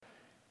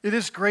It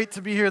is great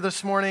to be here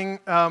this morning.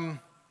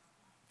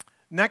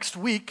 Next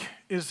week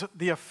is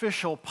the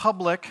official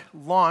public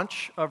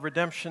launch of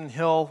Redemption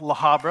Hill La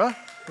Habra,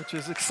 which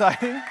is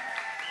exciting.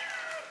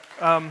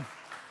 We're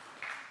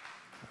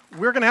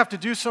going to have to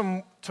do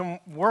some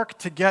work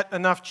to get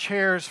enough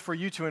chairs for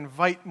you to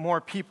invite more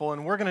people,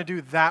 and we're going to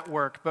do that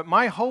work. But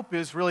my hope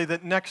is really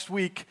that next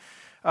week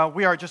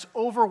we are just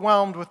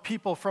overwhelmed with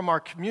people from our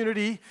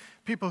community,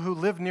 people who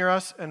live near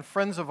us, and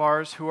friends of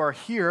ours who are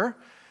here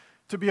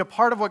to be a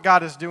part of what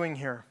God is doing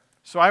here.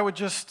 So I would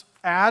just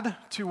add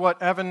to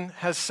what Evan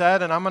has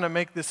said, and I'm going to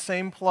make this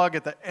same plug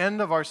at the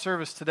end of our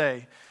service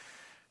today,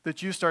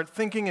 that you start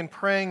thinking and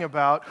praying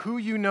about who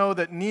you know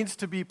that needs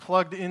to be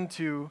plugged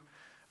into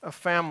a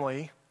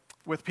family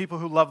with people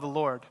who love the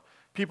Lord.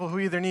 People who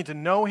either need to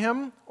know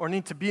Him or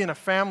need to be in a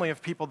family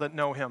of people that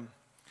know Him.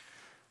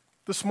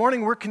 This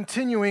morning we're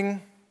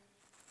continuing,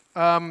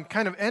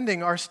 kind of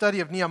ending our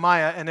study of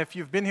Nehemiah, and if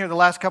you've been here the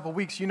last couple of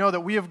weeks, you know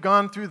that we have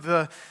gone through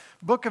the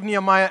book of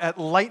Nehemiah at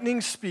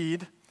lightning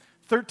speed,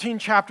 13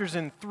 chapters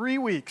in 3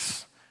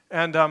 weeks,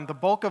 and the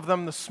bulk of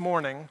them this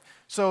morning.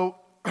 So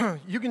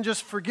you can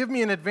just forgive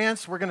me in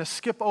advance. We're going to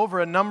skip over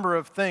a number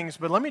of things,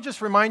 but let me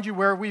just remind you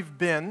where we've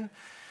been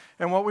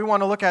and what we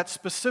want to look at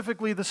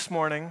specifically this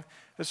morning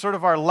is sort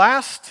of our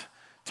last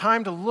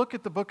time to look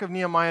at the book of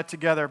Nehemiah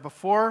together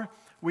before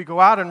we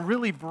go out and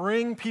really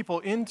bring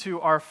people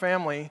into our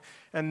family.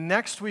 And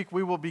next week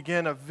we will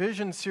begin a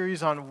vision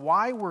series on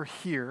why we're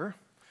here.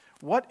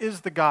 What is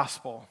the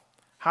gospel?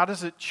 How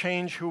does it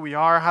change who we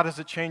are? How does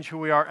it change who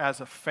we are as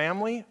a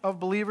family of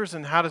believers?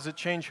 And how does it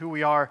change who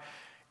we are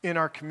in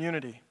our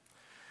community?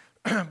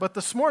 But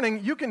this morning,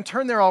 you can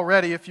turn there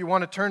already if you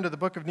want to turn to the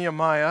book of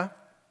Nehemiah.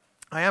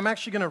 I am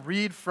actually going to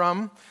read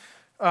from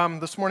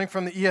this morning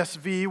from the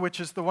ESV, which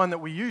is the one that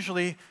we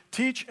usually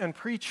teach and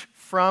preach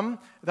from.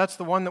 That's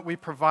the one that we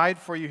provide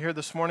for you here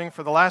this morning.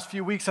 For the last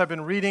few weeks, I've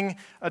been reading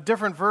a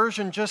different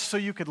version just so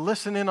you could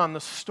listen in on the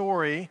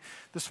story.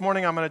 This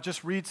morning, I'm going to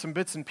just read some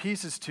bits and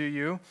pieces to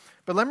you.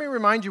 But let me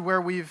remind you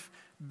where we've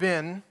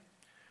been.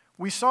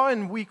 We saw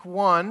in week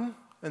 1,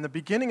 in the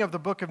beginning of the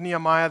book of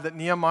Nehemiah, that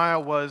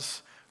Nehemiah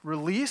was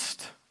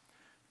released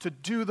to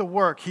do the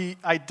work. He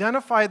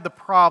identified the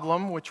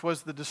problem, which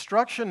was the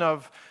destruction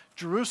of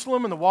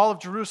Jerusalem and the wall of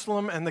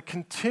Jerusalem and the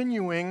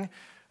continuing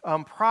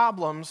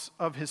problems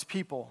of his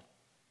people.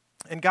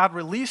 And God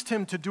released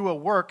him to do a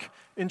work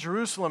in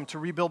Jerusalem to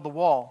rebuild the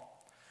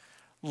wall.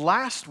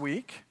 Last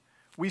week,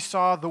 we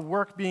saw the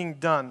work being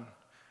done.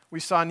 We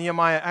saw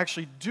Nehemiah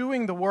actually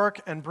doing the work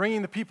and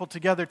bringing the people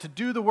together to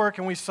do the work,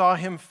 and we saw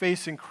him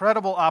face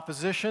incredible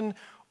opposition.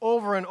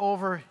 Over and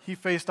over, he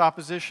faced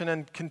opposition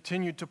and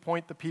continued to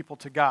point the people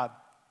to God.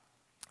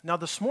 Now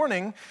this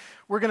morning,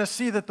 we're going to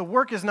see that the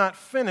work is not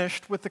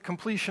finished with the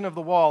completion of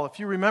the wall. If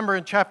you remember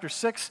in chapter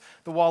 6,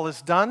 the wall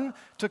is done. It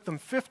took them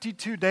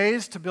 52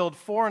 days to build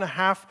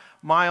 4.5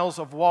 miles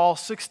of wall,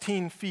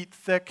 16 feet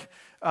thick,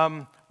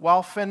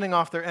 while fending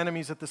off their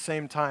enemies at the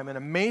same time. An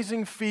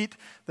amazing feat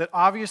that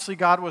obviously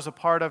God was a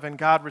part of, and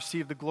God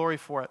received the glory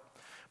for it.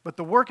 But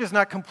the work is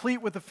not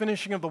complete with the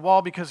finishing of the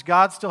wall because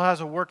God still has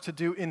a work to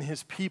do in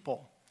His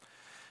people.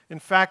 In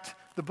fact,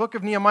 the book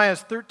of Nehemiah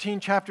is 13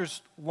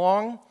 chapters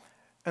long,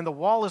 and the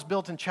wall is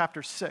built in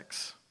chapter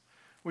 6,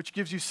 which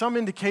gives you some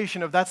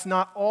indication of that's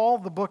not all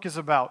the book is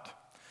about.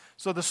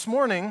 So this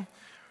morning,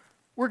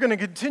 we're going to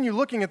continue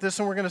looking at this,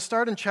 and we're going to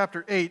start in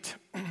chapter 8.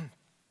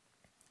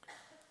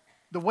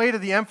 The weight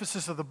of the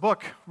emphasis of the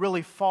book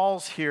really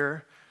falls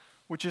here,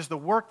 which is the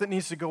work that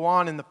needs to go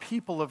on in the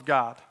people of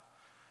God.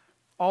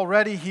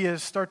 Already he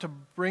has started to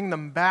bring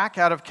them back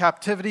out of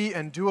captivity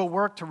and do a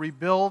work to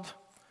rebuild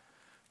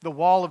the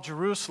wall of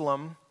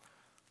Jerusalem.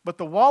 But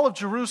the wall of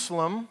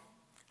Jerusalem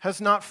has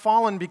not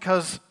fallen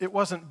because it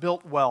wasn't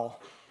built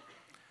well.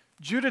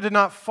 Judah did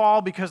not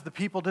fall because the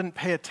people didn't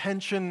pay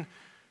attention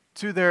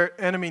to their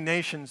enemy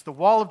nations. The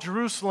wall of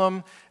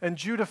Jerusalem and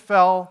Judah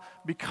fell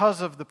because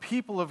of the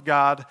people of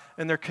God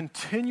and their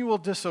continual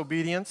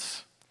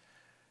disobedience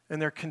and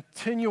their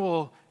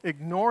continual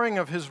ignoring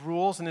of His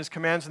rules and His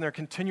commands and their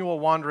continual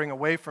wandering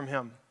away from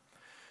Him.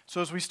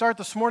 So as we start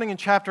this morning in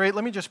chapter 8,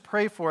 let me just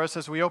pray for us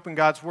as we open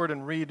God's Word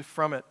and read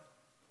from it.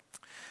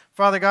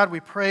 Father God, we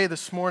pray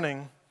this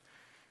morning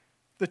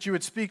that You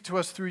would speak to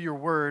us through Your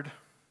Word,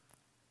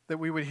 that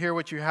we would hear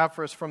what You have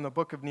for us from the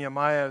book of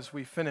Nehemiah as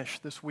we finish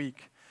this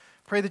week.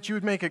 Pray that You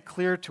would make it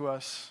clear to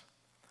us.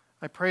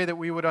 I pray that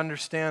we would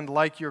understand,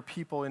 like Your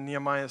people in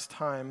Nehemiah's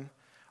time,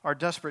 our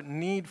desperate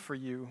need for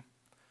You,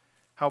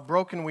 how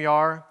broken we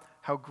are,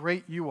 how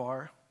great You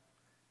are,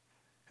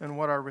 and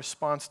what our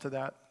response to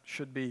that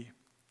should be.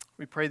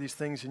 We pray these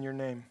things in Your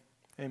name.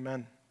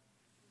 Amen.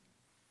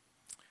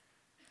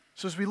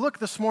 So as we look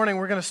this morning,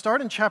 we're going to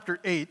start in chapter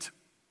 8,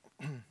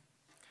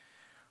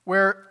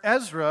 where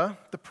Ezra,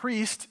 the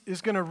priest,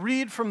 is going to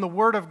read from the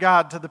Word of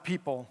God to the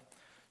people.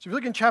 So if you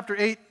look in chapter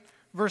 8,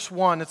 verse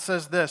 1, it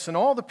says this, "And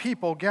all the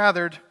people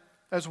gathered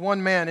as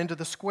one man into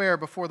the square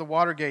before the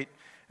water gate,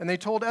 and they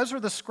told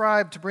Ezra the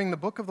scribe to bring the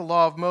book of the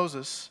law of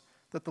Moses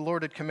that the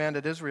Lord had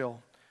commanded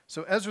Israel.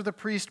 So Ezra the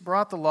priest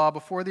brought the law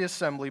before the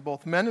assembly,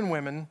 both men and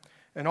women,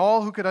 and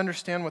all who could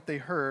understand what they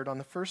heard on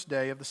the first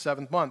day of the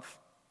 7th month.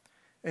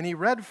 And he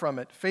read from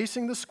it,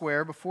 facing the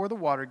square before the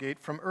water gate,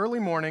 from early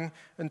morning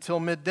until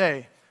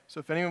midday.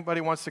 So if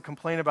anybody wants to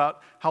complain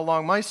about how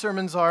long my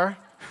sermons are,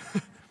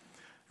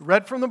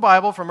 read from the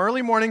Bible from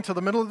early morning till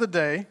the middle of the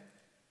day,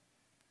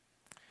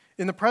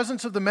 in the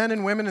presence of the men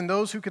and women and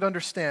those who could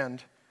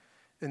understand,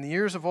 and the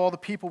ears of all the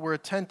people were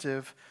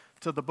attentive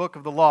to the book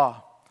of the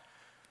law.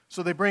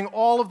 So they bring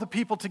all of the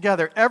people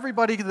together,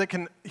 everybody that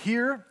can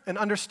hear and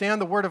understand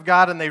the Word of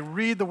God, and they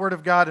read the Word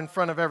of God in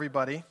front of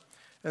everybody.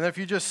 And if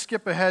you just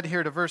skip ahead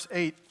here to verse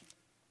 8,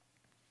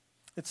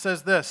 it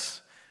says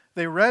this: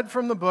 they read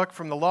from the book,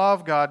 from the law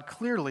of God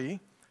clearly,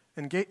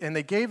 and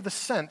they gave the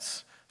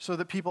sense so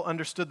that people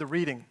understood the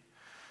reading.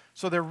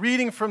 So they're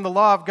reading from the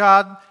law of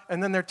God,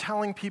 and then they're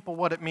telling people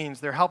what it means.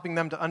 They're helping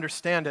them to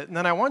understand it. And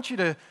then I want you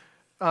to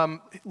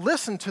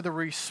listen to the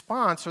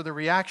response or the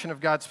reaction of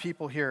God's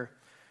people here.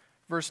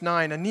 Verse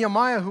 9, and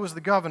Nehemiah, who was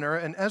the governor,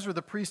 and Ezra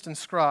the priest and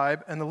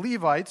scribe, and the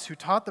Levites who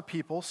taught the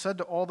people, said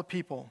to all the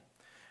people,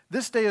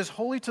 this day is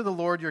holy to the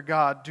Lord your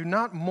God. Do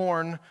not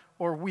mourn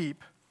or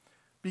weep,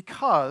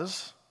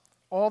 because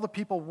all the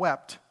people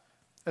wept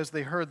as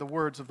they heard the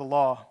words of the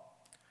law.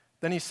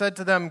 Then he said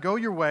to them, go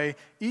your way,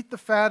 eat the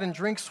fat and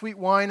drink sweet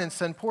wine, and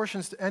send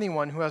portions to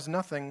anyone who has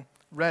nothing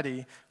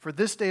ready, for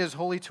this day is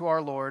holy to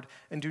our Lord,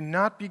 and do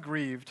not be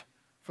grieved,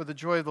 for the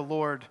joy of the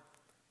Lord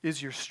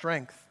is your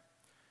strength.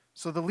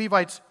 So the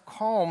Levites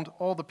calmed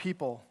all the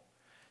people,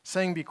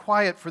 saying, be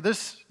quiet, for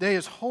this day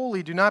is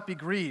holy, do not be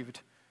grieved.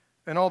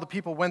 And all the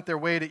people went their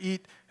way to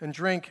eat and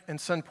drink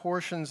and send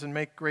portions and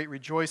make great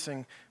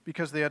rejoicing,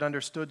 because they had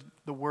understood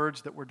the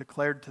words that were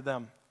declared to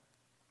them.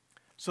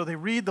 So they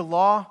read the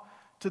law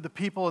to the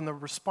people, and the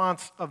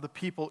response of the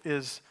people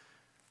is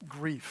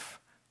grief.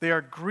 They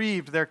are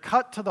grieved. They're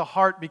cut to the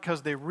heart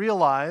because they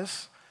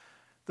realize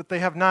that they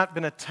have not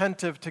been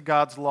attentive to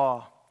God's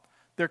law.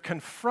 They're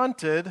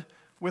confronted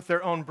with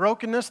their own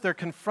brokenness. They're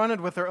confronted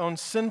with their own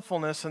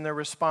sinfulness, and their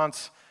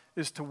response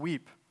is to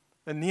weep.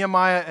 And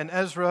Nehemiah and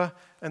Ezra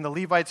and the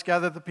Levites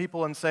gather the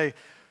people and say,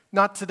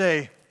 not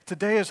today.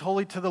 Today is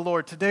holy to the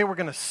Lord. Today we're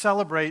going to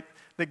celebrate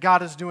that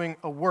God is doing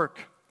a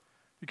work.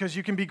 Because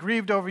you can be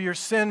grieved over your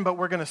sin, but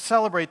we're going to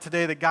celebrate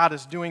today that God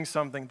is doing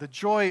something. The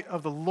joy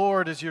of the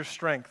Lord is your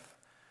strength.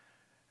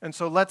 And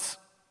so let's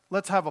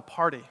have a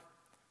party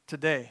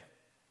today.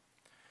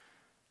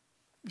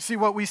 You see,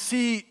 what we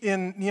see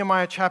in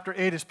Nehemiah chapter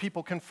 8 is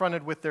people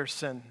confronted with their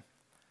sin.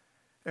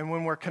 And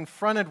when we're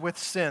confronted with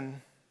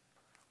sin,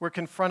 we're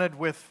confronted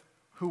with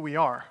who we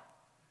are.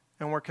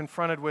 And we're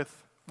confronted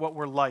with what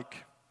we're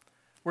like.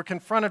 We're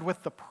confronted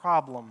with the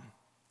problem.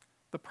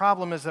 The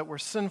problem is that we're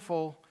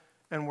sinful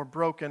and we're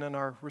broken, and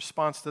our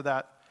response to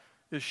that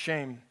is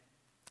shame.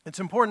 It's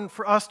important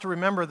for us to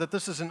remember that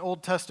this is an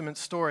Old Testament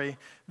story.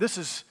 This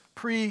is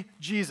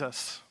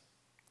pre-Jesus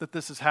that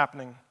this is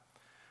happening.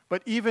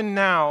 But even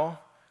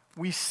now,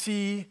 we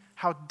see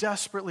how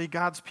desperately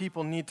God's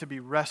people need to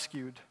be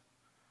rescued.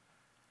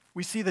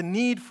 We see the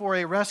need for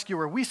a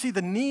rescuer. We see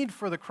the need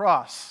for the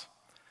cross.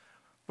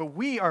 But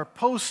we are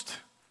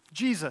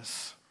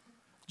post-Jesus.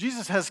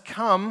 Jesus has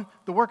come.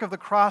 The work of the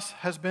cross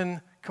has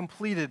been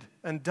completed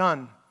and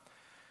done.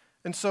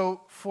 And so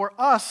for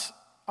us,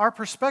 our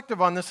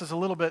perspective on this is a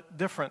little bit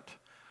different.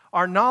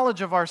 Our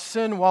knowledge of our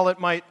sin, while it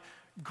might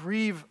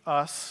grieve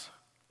us,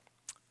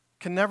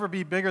 can never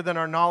be bigger than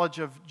our knowledge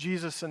of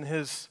Jesus and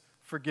his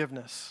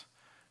forgiveness.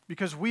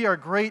 Because we are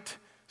great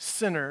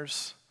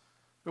sinners,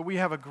 but we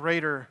have a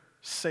greater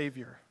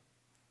Savior.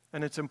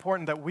 And it's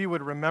important that we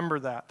would remember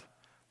that.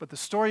 But the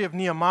story of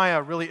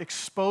Nehemiah really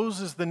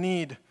exposes the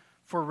need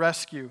for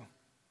rescue.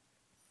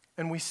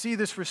 And we see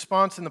this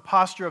response in the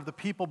posture of the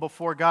people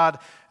before God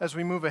as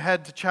we move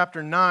ahead to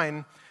chapter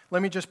 9.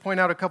 Let me just point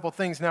out a couple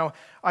things. Now,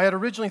 I had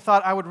originally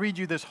thought I would read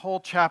you this whole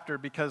chapter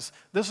because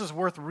this is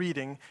worth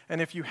reading.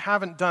 And if you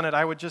haven't done it,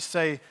 I would just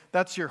say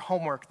that's your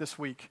homework this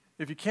week.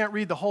 If you can't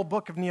read the whole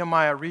book of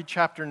Nehemiah, read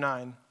chapter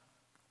 9.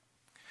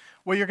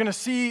 What you're going to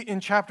see in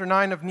chapter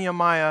 9 of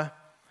Nehemiah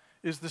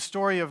is the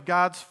story of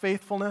God's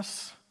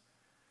faithfulness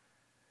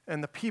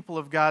and the people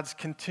of God's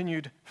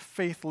continued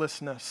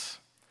faithlessness.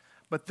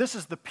 But this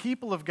is the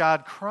people of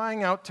God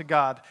crying out to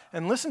God.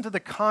 And listen to the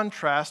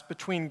contrast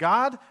between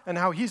God and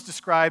how he's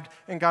described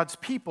and God's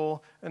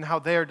people and how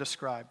they're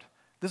described.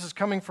 This is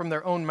coming from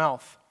their own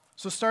mouth.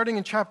 So starting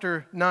in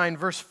chapter 9,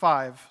 verse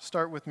 5,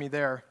 start with me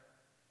there.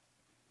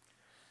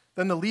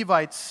 Then the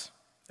Levites,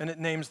 and it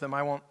names them,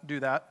 I won't do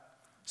that,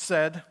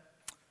 said,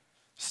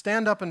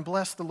 stand up and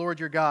bless the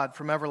Lord your God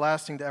from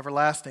everlasting to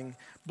everlasting.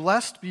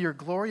 Blessed be your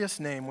glorious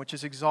name, which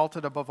is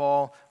exalted above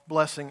all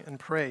blessing and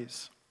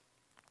praise.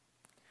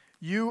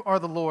 You are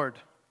the Lord,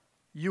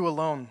 you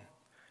alone.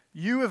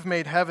 You have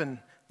made heaven,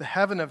 the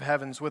heaven of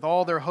heavens, with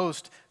all their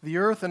host, the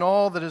earth and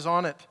all that is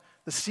on it,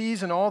 the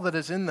seas and all that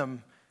is in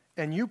them,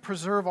 and you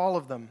preserve all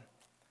of them.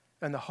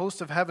 And the host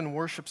of heaven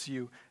worships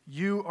you.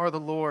 You are the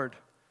Lord,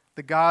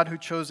 the God who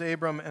chose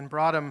Abram and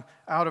brought him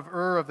out of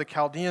Ur of the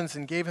Chaldeans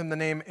and gave him the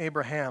name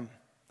Abraham.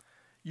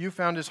 You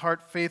found his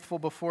heart faithful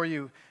before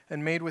you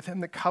and made with him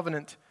the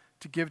covenant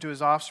to give to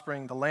his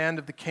offspring the land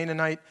of the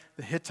Canaanite,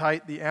 the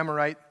Hittite, the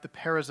Amorite, the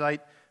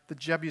Perizzite, the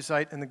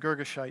Jebusite, and the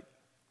Girgashite.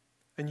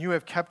 And you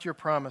have kept your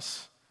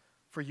promise,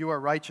 for you are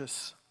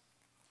righteous.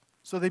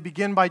 So they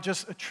begin by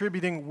just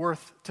attributing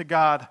worth to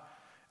God,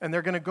 and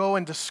they're going to go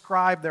and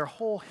describe their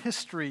whole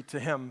history to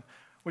him,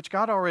 which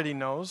God already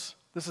knows.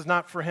 This is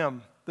not for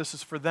him. This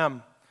is for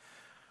them.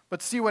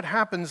 But see what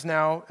happens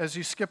now as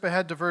you skip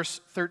ahead to verse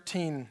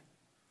 13.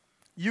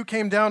 You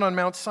came down on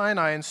Mount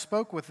Sinai and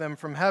spoke with them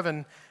from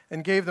heaven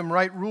and gave them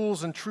right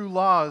rules and true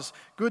laws,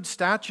 good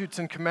statutes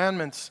and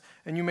commandments,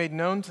 and you made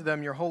known to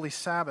them your holy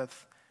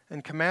Sabbath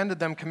and commanded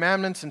them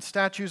commandments and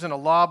statutes and a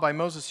law by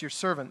Moses your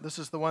servant. This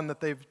is the one that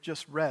they've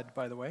just read,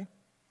 by the way.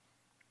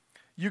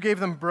 You gave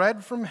them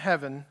bread from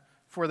heaven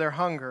for their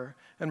hunger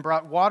and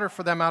brought water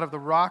for them out of the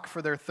rock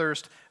for their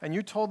thirst, and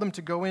you told them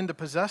to go in to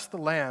possess the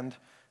land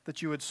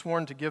that you had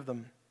sworn to give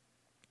them.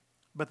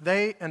 But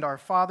they and our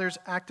fathers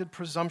acted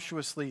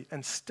presumptuously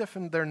and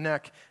stiffened their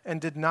neck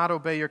and did not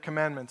obey your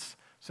commandments.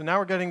 So now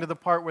we're getting to the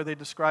part where they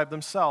describe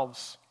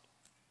themselves.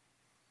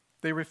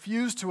 They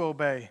refused to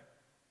obey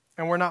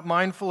and were not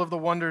mindful of the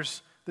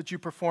wonders that you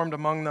performed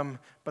among them,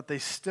 but they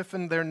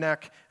stiffened their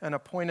neck and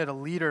appointed a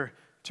leader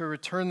to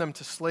return them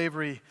to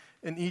slavery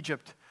in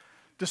Egypt.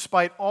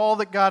 Despite all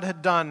that God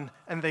had done,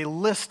 and they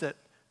list it,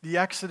 the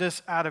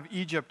exodus out of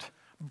Egypt,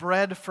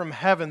 bread from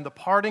heaven, the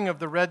parting of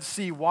the Red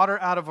Sea, water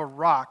out of a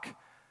rock.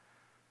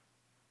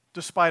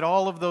 Despite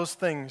all of those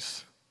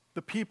things,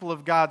 the people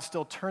of God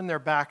still turn their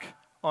back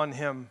on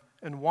him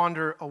and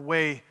wander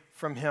away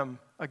from him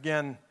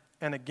again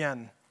and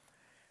again.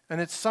 And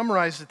it's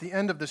summarized at the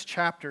end of this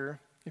chapter,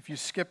 if you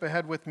skip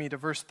ahead with me to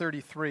verse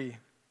 33.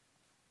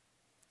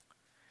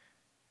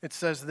 It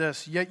says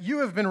this, Yet you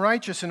have been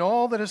righteous in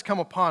all that has come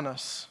upon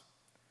us,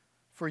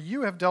 for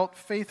you have dealt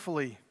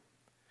faithfully,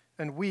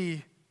 and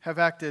we have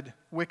acted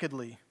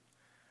wickedly.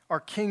 Our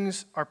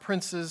kings, our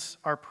princes,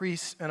 our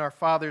priests, and our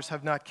fathers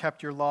have not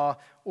kept your law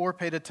or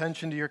paid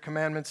attention to your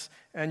commandments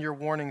and your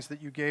warnings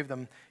that you gave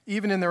them.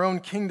 Even in their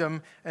own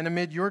kingdom and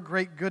amid your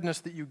great goodness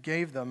that you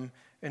gave them,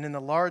 and in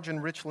the large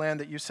and rich land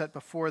that you set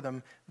before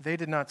them, they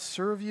did not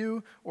serve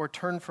you or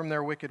turn from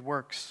their wicked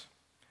works.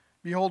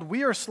 Behold,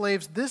 we are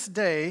slaves this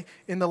day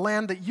in the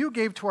land that you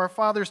gave to our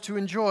fathers to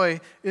enjoy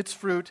its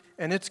fruit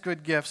and its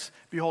good gifts.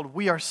 Behold,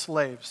 we are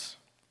slaves.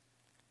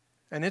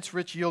 And its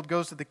rich yield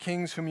goes to the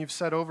kings whom you've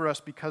set over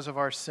us because of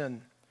our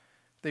sin.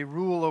 They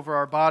rule over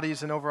our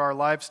bodies and over our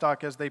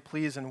livestock as they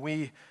please, and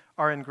we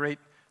are in great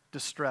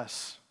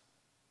distress.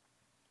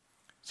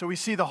 So we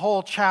see the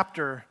whole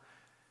chapter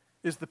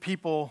is the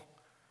people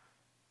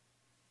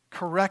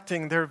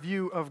correcting their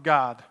view of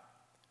God.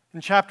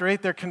 In chapter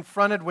 8, they're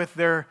confronted with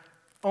their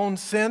own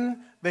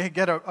sin. They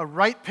get a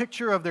right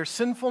picture of their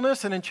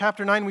sinfulness, and in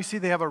chapter 9, we see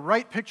they have a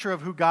right picture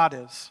of who God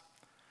is.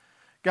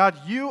 God,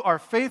 you are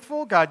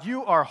faithful. God,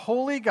 you are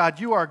holy. God,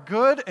 you are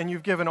good, and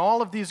you've given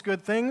all of these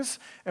good things,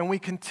 and we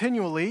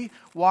continually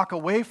walk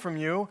away from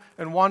you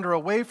and wander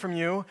away from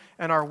you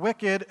and are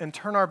wicked and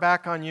turn our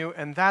back on you,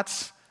 and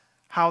that's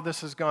how this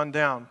has gone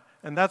down.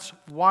 And that's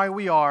why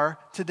we are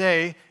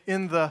today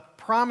in the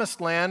promised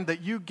land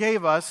that you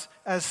gave us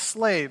as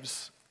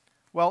slaves,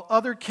 while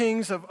other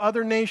kings of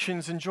other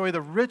nations enjoy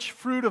the rich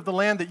fruit of the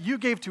land that you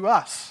gave to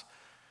us,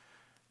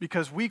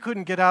 because we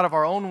couldn't get out of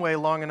our own way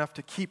long enough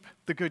to keep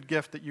the good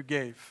gift that you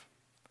gave.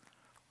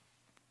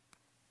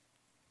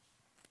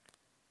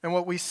 And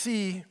what we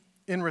see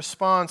in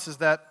response is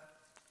that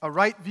a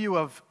right view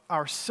of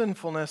our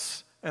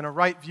sinfulness and a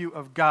right view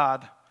of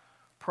God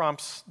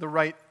prompts the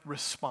right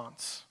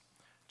response.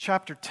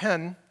 Chapter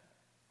 10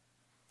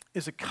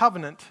 is a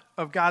covenant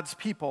of God's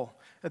people.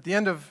 At the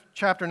end of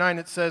chapter 9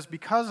 it says,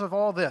 Because of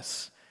all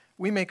this,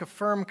 we make a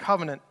firm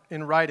covenant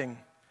in writing.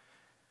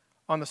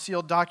 On the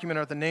sealed document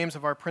are the names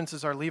of our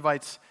princes, our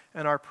Levites,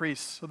 and our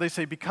priests. So they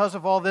say, because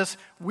of all this,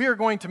 we are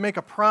going to make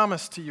a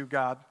promise to you,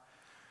 God,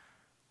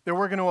 that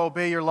we're going to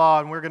obey your law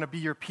and we're going to be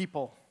your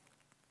people.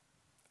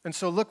 And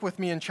so look with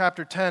me in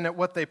chapter 10 at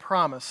what they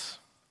promise.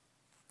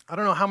 I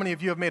don't know how many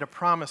of you have made a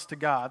promise to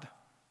God,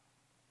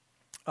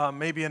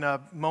 maybe in a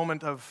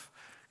moment of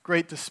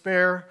great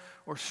despair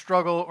or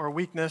struggle or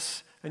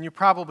weakness, and you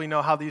probably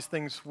know how these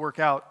things work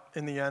out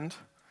in the end.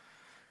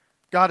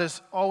 God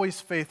is always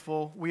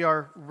faithful. We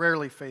are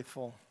rarely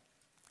faithful.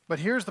 But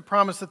here's the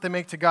promise that they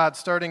make to God,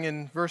 starting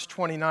in verse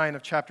 29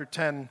 of chapter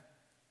 10.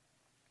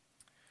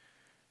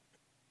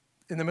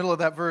 In the middle of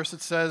that verse,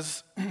 it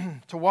says,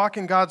 to walk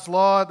in God's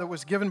law that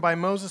was given by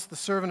Moses, the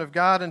servant of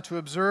God, and to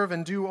observe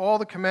and do all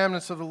the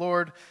commandments of the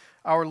Lord,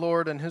 our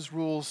Lord, and his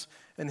rules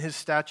and his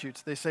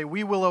statutes. They say,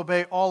 we will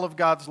obey all of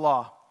God's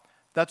law.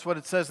 That's what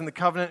it says in the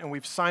covenant, and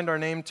we've signed our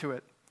name to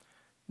it.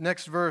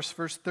 Next verse,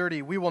 verse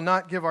 30, we will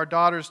not give our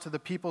daughters to the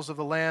peoples of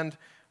the land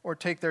or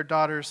take their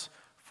daughters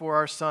for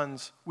our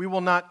sons. We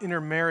will not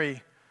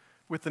intermarry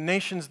with the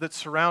nations that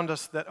surround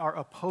us that are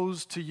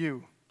opposed to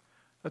you.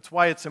 That's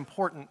why it's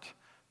important.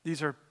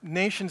 These are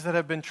nations that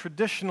have been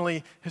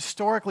traditionally,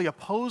 historically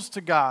opposed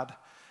to God.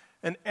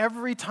 And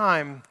every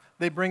time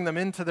they bring them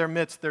into their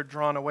midst, they're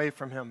drawn away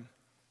from him.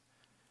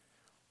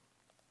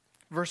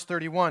 Verse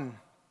 31,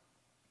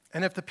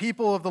 and if the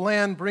people of the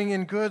land bring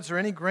in goods or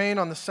any grain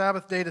on the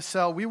Sabbath day to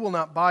sell, we will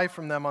not buy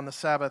from them on the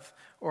Sabbath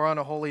or on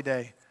a holy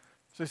day.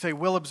 So they say,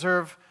 we'll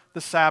observe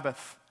the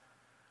Sabbath.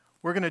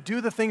 We're going to do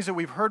the things that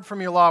we've heard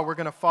from your law. We're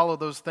going to follow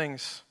those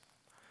things.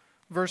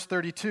 Verse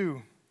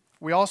 32,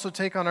 we also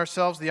take on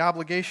ourselves the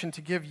obligation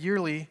to give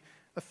yearly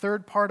a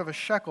third part of a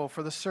shekel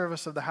for the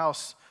service of the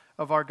house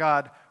of our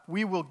God.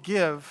 We will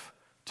give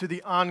to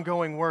the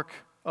ongoing work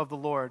of the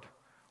Lord.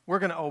 We're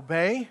going to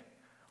obey.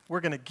 We're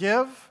going to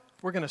give.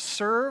 We're going to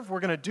serve. We're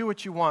going to do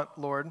what you want,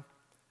 Lord.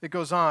 It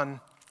goes on.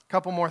 A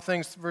couple more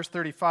things. Verse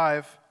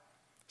 35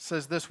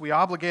 says this, we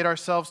obligate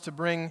ourselves to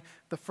bring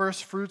the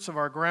first fruits of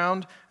our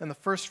ground and the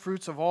first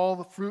fruits of all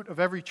the fruit of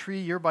every tree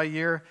year by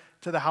year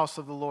to the house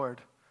of the Lord.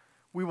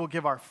 We will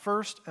give our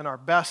first and our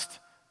best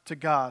to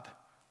God.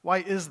 Why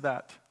is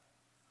that?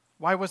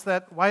 Why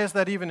is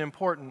that even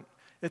important?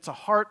 It's a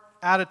heart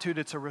attitude.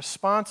 It's a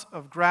response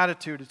of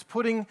gratitude. It's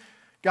putting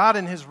God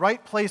in his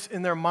right place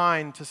in their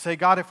mind to say,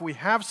 God, if we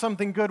have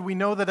something good, we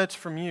know that it's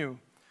from you.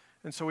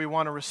 And so we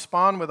want to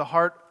respond with a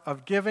heart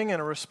of giving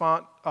and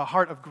a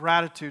heart of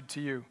gratitude to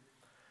you.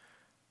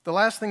 The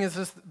last thing is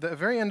this, the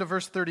very end of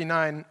verse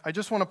 39, I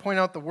just want to point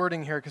out the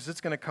wording here because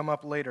it's going to come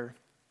up later.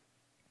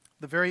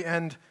 The very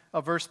end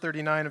of verse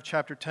 39 of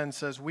chapter 10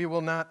 says, we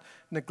will not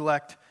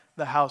neglect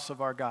the house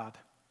of our God.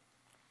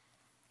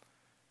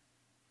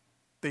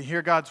 They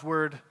hear God's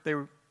word,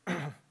 they're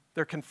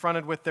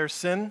confronted with their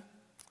sin.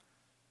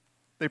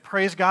 They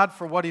praise God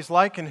for what he's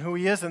like and who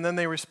he is, and then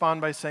they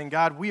respond by saying,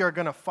 God, we are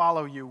going to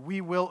follow you.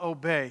 We will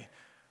obey.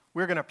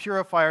 We're going to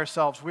purify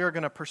ourselves. We are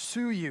going to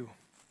pursue you.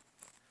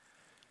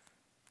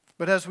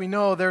 But as we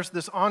know, there's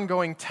this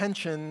ongoing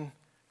tension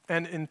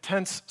and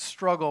intense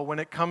struggle when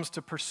it comes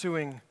to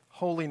pursuing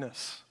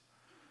holiness.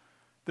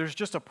 There's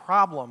just a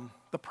problem.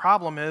 The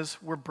problem is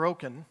we're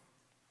broken.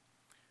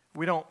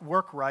 We don't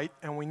work right,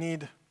 and we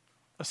need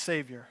a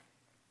Savior.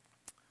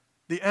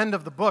 The end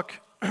of the book,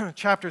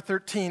 chapter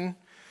 13,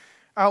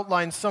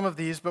 outlines some of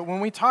these, but when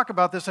we talk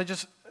about this,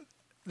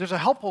 there's a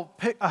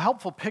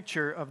helpful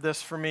picture of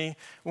this for me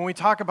when we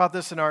talk about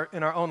this in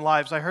our own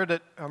lives. I heard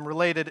it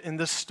related in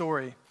this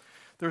story.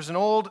 There's an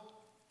old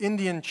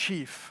Indian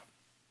chief,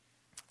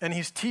 and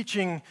he's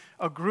teaching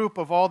a group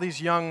of all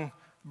these young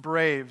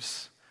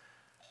braves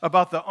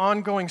about the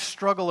ongoing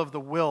struggle of the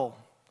will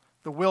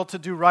to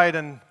do right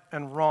and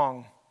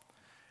wrong.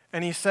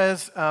 And he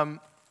says,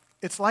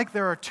 it's like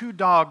there are two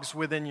dogs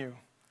within you,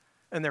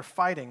 and they're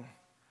fighting.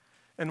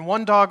 And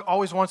one dog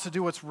always wants to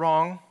do what's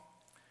wrong,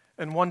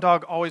 and one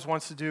dog always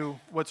wants to do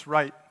what's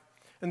right.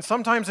 And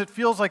sometimes it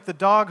feels like the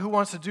dog who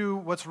wants to do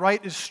what's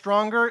right is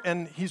stronger,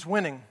 and he's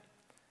winning,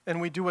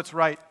 and we do what's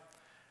right.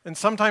 And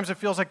sometimes it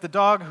feels like the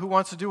dog who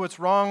wants to do what's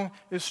wrong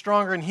is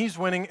stronger, and he's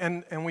winning,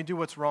 and we do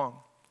what's wrong.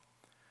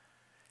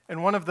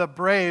 And one of the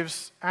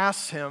braves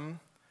asks him,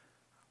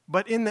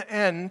 but in the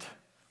end,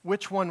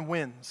 which one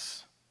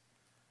wins?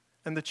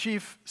 And the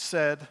chief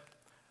said,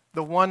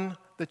 the one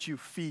that you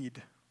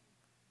feed.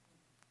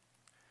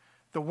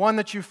 The one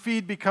that you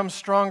feed becomes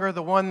stronger.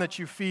 The one that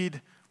you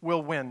feed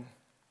will win.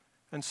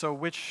 And so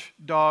which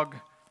dog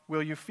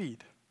will you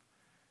feed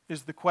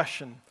is the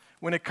question.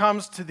 When it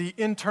comes to the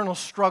internal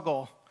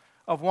struggle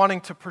of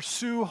wanting to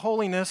pursue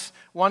holiness,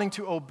 wanting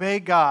to obey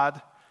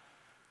God,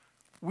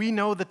 we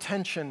know the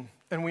tension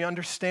and we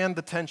understand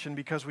the tension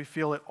because we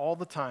feel it all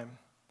the time.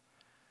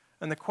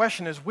 And the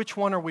question is, which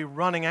one are we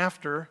running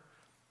after?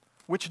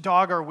 Which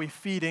dog are we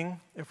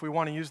feeding, if we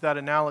want to use that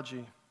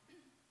analogy?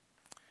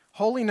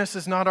 Holiness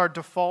is not our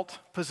default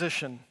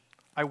position.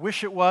 I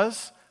wish it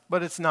was,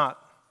 but it's not.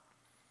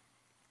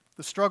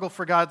 The struggle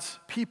for God's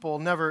people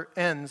never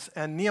ends,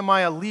 and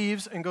Nehemiah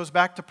leaves and goes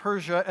back to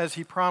Persia as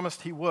he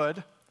promised he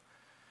would.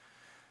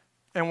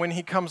 And when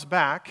he comes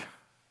back,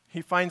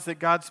 he finds that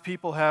God's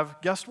people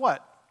have, guess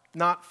what?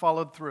 Not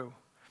followed through.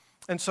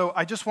 And so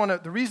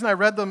the reason I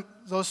read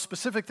those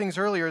specific things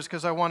earlier is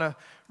because I want to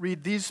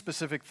read these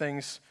specific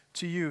things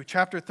to you.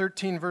 Chapter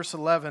 13, verse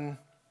 11,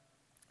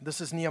 this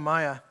is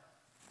Nehemiah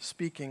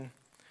speaking.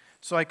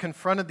 So I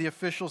confronted the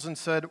officials and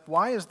said,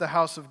 why is the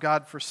house of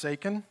God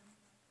forsaken?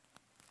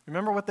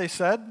 Remember what they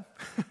said?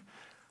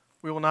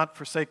 We will not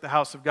forsake the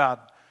house of God.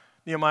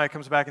 Nehemiah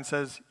comes back and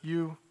says,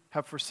 you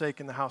have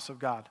forsaken the house of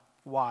God.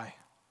 Why?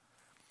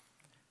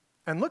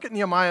 And look at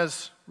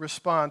Nehemiah's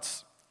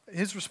response.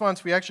 His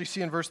response we actually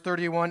see in verse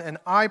 31, and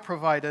I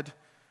provided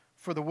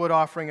for the wood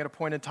offering at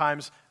appointed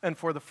times and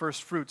for the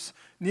first fruits.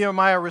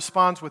 Nehemiah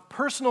responds with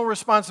personal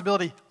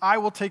responsibility. I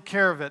will take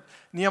care of it.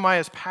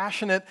 Nehemiah is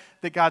passionate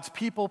that God's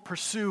people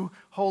pursue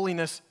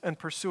holiness and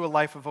pursue a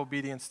life of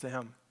obedience to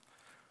him.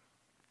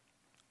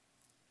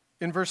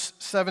 In verse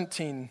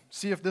 17,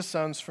 see if this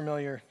sounds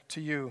familiar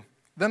to you.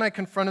 Then I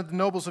confronted the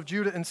nobles of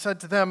Judah and said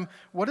to them,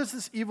 what is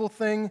this evil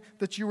thing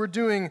that you were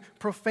doing,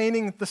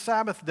 profaning the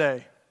Sabbath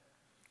day?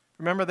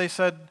 Remember they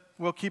said,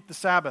 we'll keep the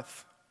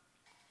Sabbath.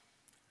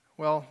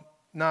 Well,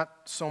 not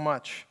so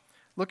much.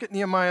 Look at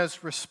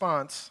Nehemiah's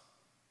response.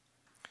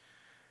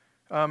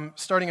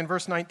 starting in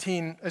verse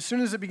 19. As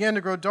soon as it began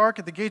to grow dark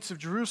at the gates of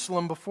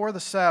Jerusalem before the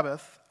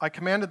Sabbath, I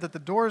commanded that the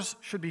doors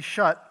should be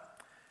shut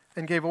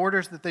and gave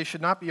orders that they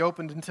should not be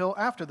opened until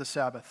after the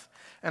Sabbath.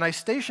 And I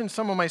stationed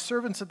some of my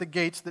servants at the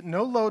gates that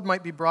no load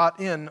might be brought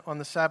in on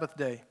the Sabbath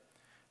day.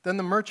 Then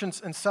the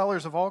merchants and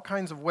sellers of all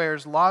kinds of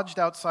wares lodged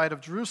outside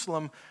of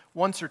Jerusalem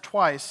once or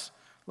twice.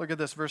 Look at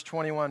this, verse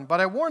 21.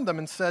 But I warned them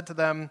and said to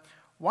them,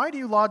 "Why do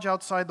you lodge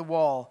outside the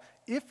wall?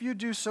 If you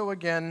do so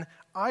again,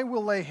 I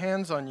will lay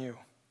hands on you."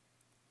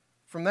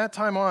 From that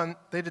time on,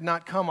 they did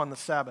not come on the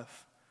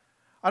Sabbath.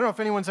 I don't know if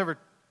anyone's ever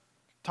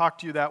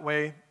talked to you that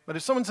way, but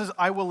if someone says,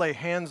 "I will lay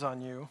hands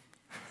on you,"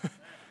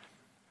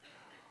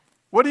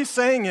 what he's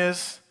saying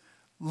is,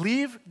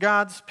 leave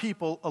God's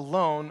people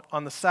alone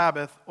on the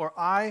Sabbath, or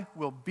I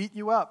will beat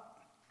you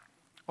up,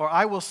 or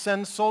I will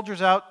send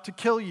soldiers out to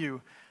kill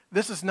you.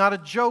 This is not a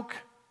joke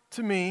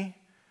to me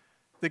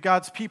that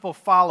God's people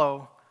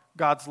follow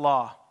God's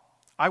law.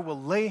 I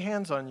will lay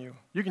hands on you.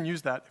 You can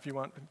use that if you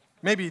want.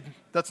 Maybe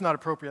that's not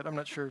appropriate. I'm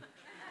not sure.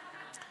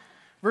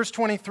 Verse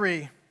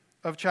 23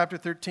 of chapter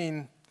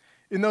 13.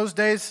 In those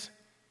days,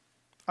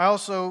 I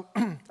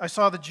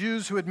saw the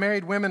Jews who had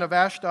married women of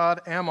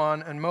Ashdod,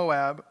 Ammon, and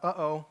Moab.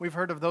 We've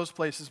heard of those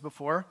places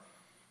before.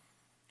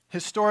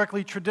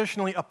 Historically,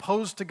 traditionally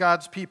opposed to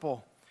God's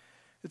people.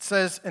 It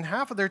says, and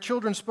half of their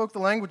children spoke the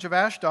language of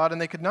Ashdod,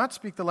 and they could not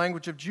speak the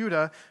language of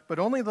Judah, but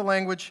only the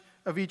language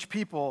of each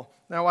people.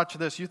 Now watch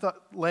this. You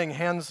thought laying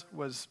hands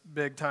was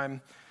big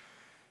time.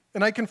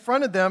 And I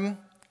confronted them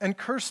and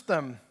cursed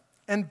them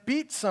and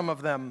beat some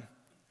of them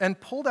and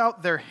pulled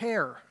out their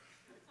hair.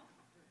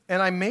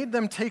 And I made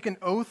them take an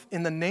oath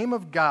in the name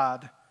of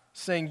God,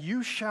 saying,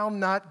 "You shall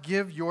not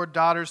give your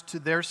daughters to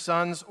their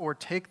sons or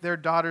take their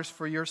daughters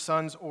for your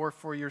sons or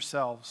for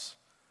yourselves."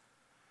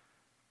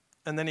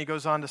 And then he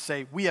goes on to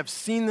say, we have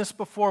seen this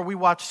before. We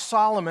watched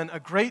Solomon, a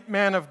great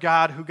man of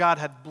God who God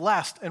had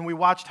blessed, and we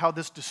watched how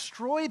this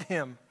destroyed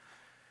him.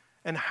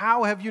 And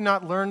how have you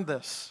not learned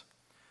this?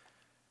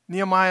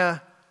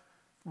 Nehemiah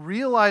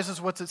realizes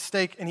what's at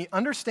stake, and he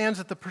understands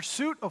that the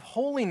pursuit of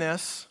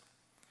holiness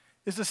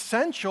is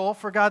essential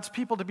for God's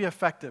people to be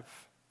effective.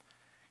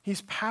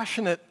 He's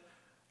passionate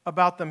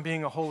about them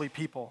being a holy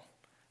people,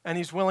 and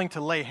he's willing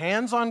to lay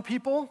hands on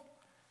people.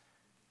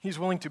 He's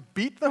willing to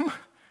beat them,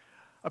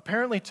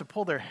 apparently to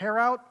pull their hair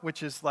out,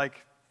 which is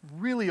like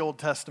really Old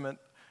Testament.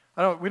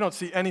 We don't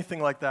see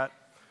anything like that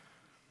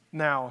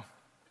now.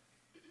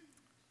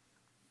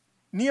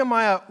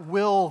 Nehemiah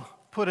will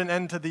put an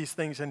end to these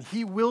things, and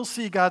he will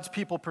see God's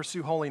people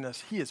pursue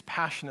holiness. He is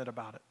passionate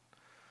about it.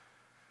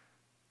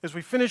 As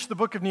we finish the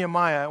book of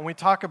Nehemiah, and we've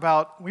talked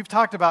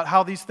about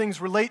how these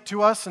things relate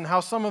to us and how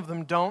some of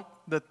them don't,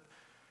 that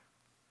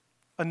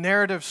a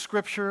narrative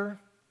scripture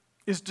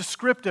is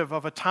descriptive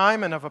of a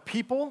time and of a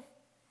people.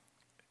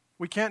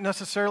 We can't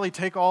necessarily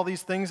take all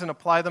these things and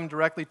apply them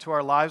directly to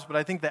our lives, but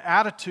I think the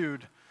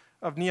attitude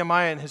of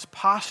Nehemiah and his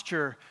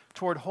posture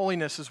toward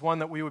holiness is one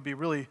that we would be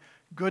really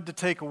good to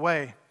take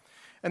away.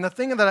 And the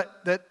thing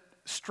that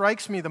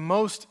strikes me the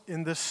most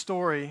in this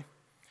story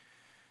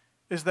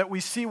is that we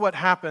see what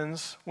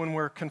happens when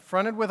we're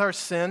confronted with our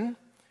sin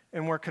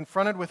and we're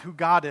confronted with who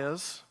God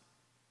is,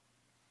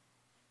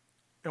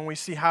 and we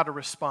see how to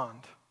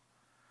respond.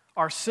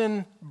 Our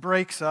sin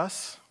breaks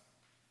us.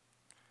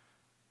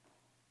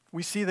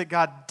 We see that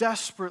God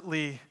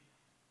desperately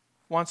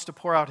wants to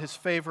pour out his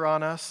favor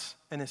on us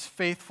and is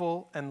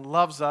faithful and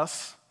loves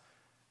us,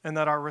 and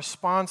that our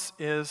response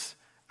is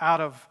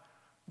out of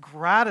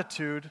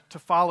gratitude to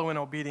follow in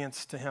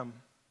obedience to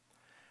him.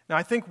 Now,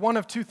 I think one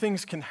of two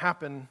things can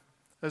happen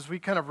as we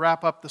kind of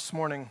wrap up this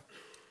morning.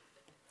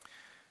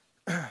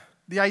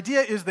 The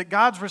idea is that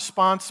God's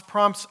response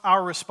prompts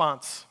our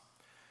response.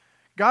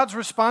 God's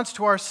response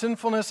to our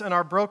sinfulness and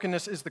our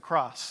brokenness is the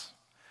cross.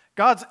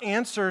 God's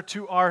answer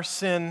to our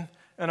sin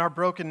and our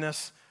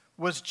brokenness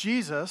was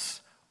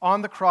Jesus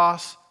on the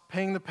cross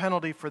paying the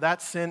penalty for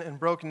that sin and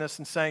brokenness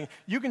and saying,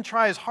 you can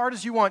try as hard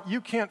as you want, you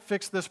can't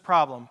fix this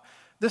problem.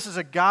 This is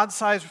a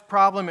God-sized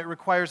problem, it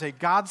requires a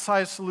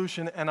God-sized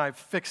solution, and I've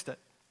fixed it.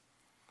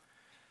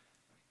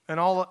 And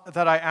all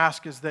that I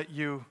ask is that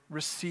you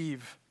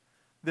receive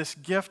this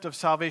gift of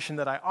salvation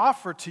that I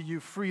offer to you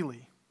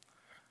freely.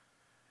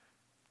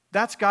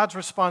 That's God's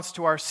response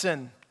to our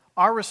sin.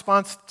 Our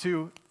response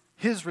to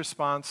his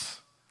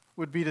response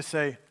would be to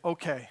say,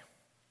 okay,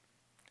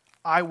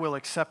 I will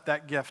accept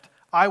that gift.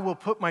 I will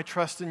put my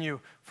trust in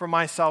you for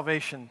my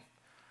salvation.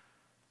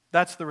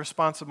 That's the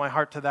response of my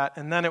heart to that.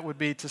 And then it would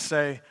be to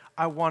say,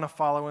 I want to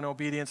follow in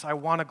obedience. I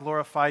want to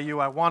glorify you.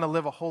 I want to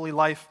live a holy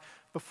life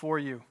before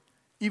you.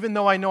 Even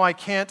though I know I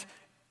can't,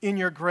 in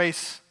your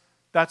grace,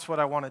 that's what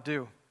I want to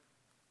do.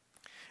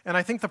 And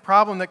I think the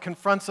problem that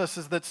confronts us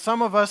is that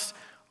some of us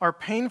are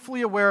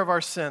painfully aware of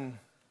our sin.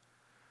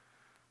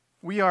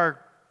 We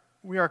are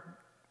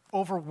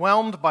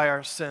overwhelmed by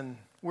our sin.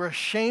 We're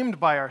ashamed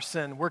by our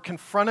sin. We're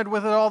confronted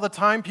with it all the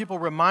time. People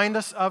remind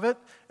us of it,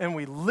 and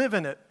we live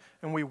in it,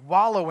 and we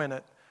wallow in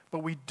it. but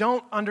we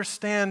don't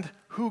understand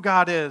who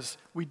God is.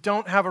 We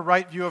don't have a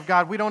right view of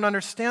God. We don't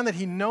understand that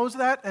He knows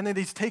that and that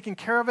He's taking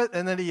care of it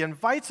and that He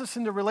invites us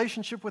into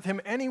relationship with Him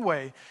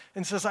anyway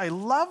and says, I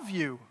love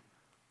you.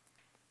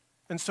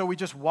 And so we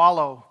just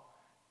wallow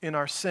in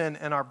our sin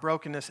and our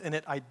brokenness, and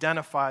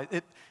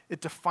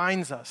it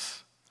defines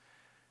us.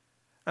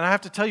 And I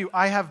have to tell you,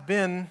 I have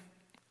been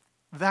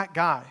that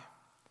guy.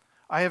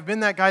 I have been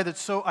that guy that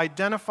so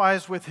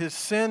identifies with his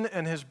sin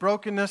and his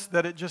brokenness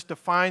that it just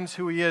defines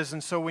who he is.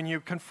 And so when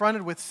you're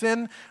confronted with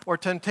sin or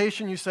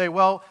temptation, you say,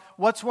 well,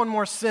 what's one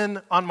more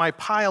sin on my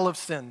pile of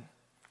sin?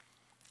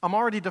 I'm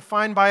already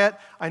defined by it.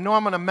 I know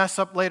I'm going to mess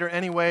up later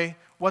anyway.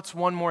 What's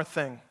one more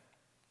thing?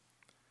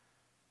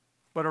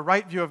 But a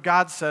right view of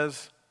God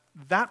says,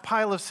 that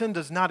pile of sin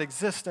does not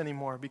exist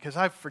anymore because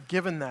I've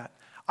forgiven that.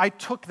 I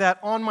took that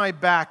on my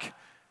back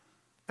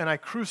and I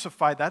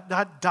crucified that.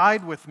 That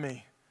died with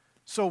me.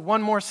 So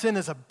one more sin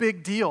is a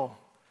big deal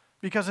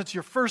because it's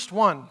your first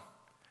one,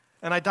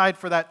 and I died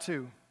for that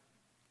too.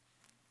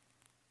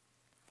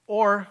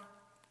 Or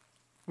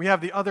we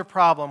have the other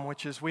problem,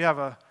 which is we have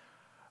a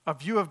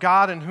view of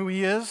God and who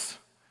He is,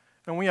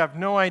 and we have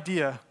no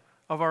idea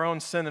of our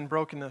own sin and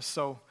brokenness.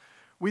 So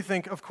we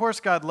think, of course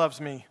God loves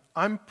me.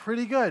 I'm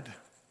pretty good.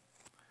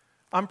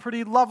 I'm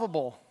pretty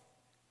lovable.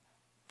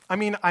 I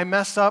mean, I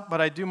mess up, but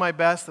I do my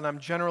best, and I'm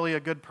generally a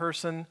good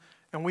person,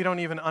 and we don't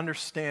even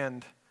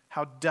understand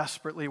how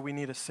desperately we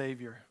need a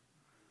Savior.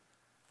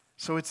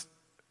 So it's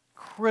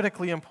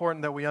critically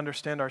important that we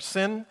understand our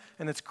sin,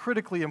 and it's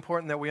critically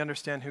important that we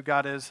understand who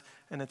God is,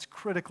 and it's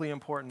critically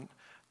important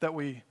that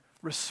we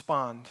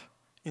respond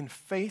in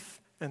faith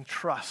and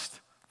trust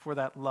for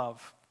that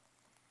love.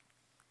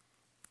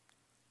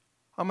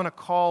 I'm going to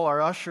call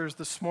our ushers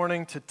this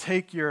morning to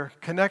take your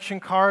connection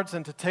cards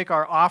and to take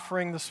our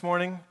offering this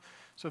morning.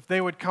 So if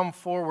they would come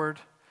forward,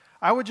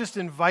 I would just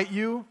invite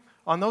you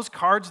on those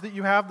cards that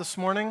you have this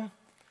morning.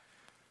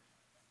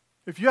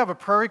 If you have a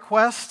prayer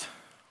request,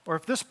 or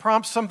if this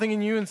prompts something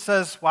in you and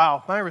says,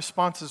 wow, my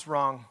response is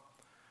wrong,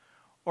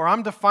 or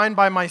I'm defined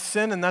by my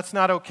sin and that's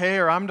not okay,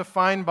 or I'm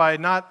defined by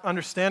not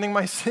understanding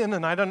my sin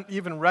and I don't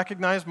even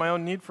recognize my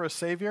own need for a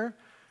Savior,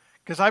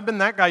 because I've been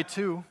that guy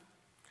too,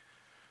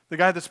 the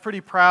guy that's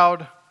pretty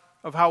proud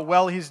of how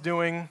well he's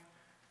doing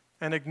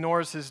and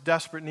ignores his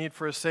desperate need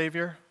for a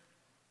Savior.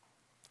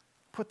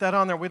 Put that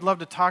on there. We'd love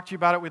to talk to you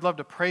about it. We'd love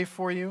to pray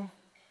for you.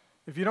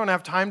 If you don't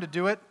have time to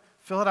do it,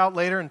 fill it out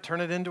later and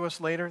turn it into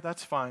us later.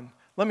 That's fine.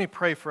 Let me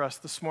pray for us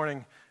this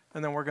morning,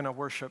 and then we're going to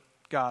worship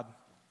God.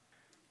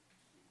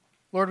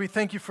 Lord, we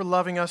thank you for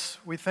loving us.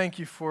 We thank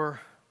you for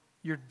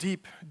your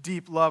deep,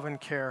 deep love and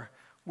care.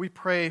 We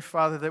pray,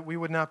 Father, that we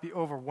would not be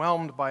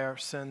overwhelmed by our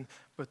sin,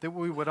 but that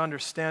we would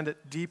understand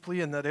it deeply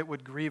and that it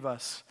would grieve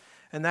us.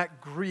 And that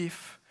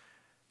grief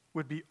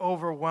would be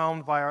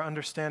overwhelmed by our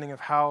understanding of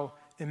how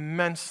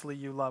immensely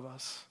you love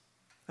us,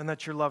 and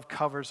that your love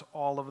covers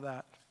all of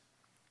that.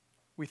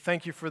 We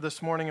thank you for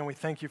this morning, and we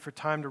thank you for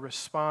time to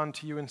respond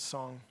to you in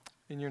song.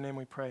 In your name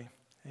we pray.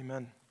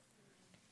 Amen.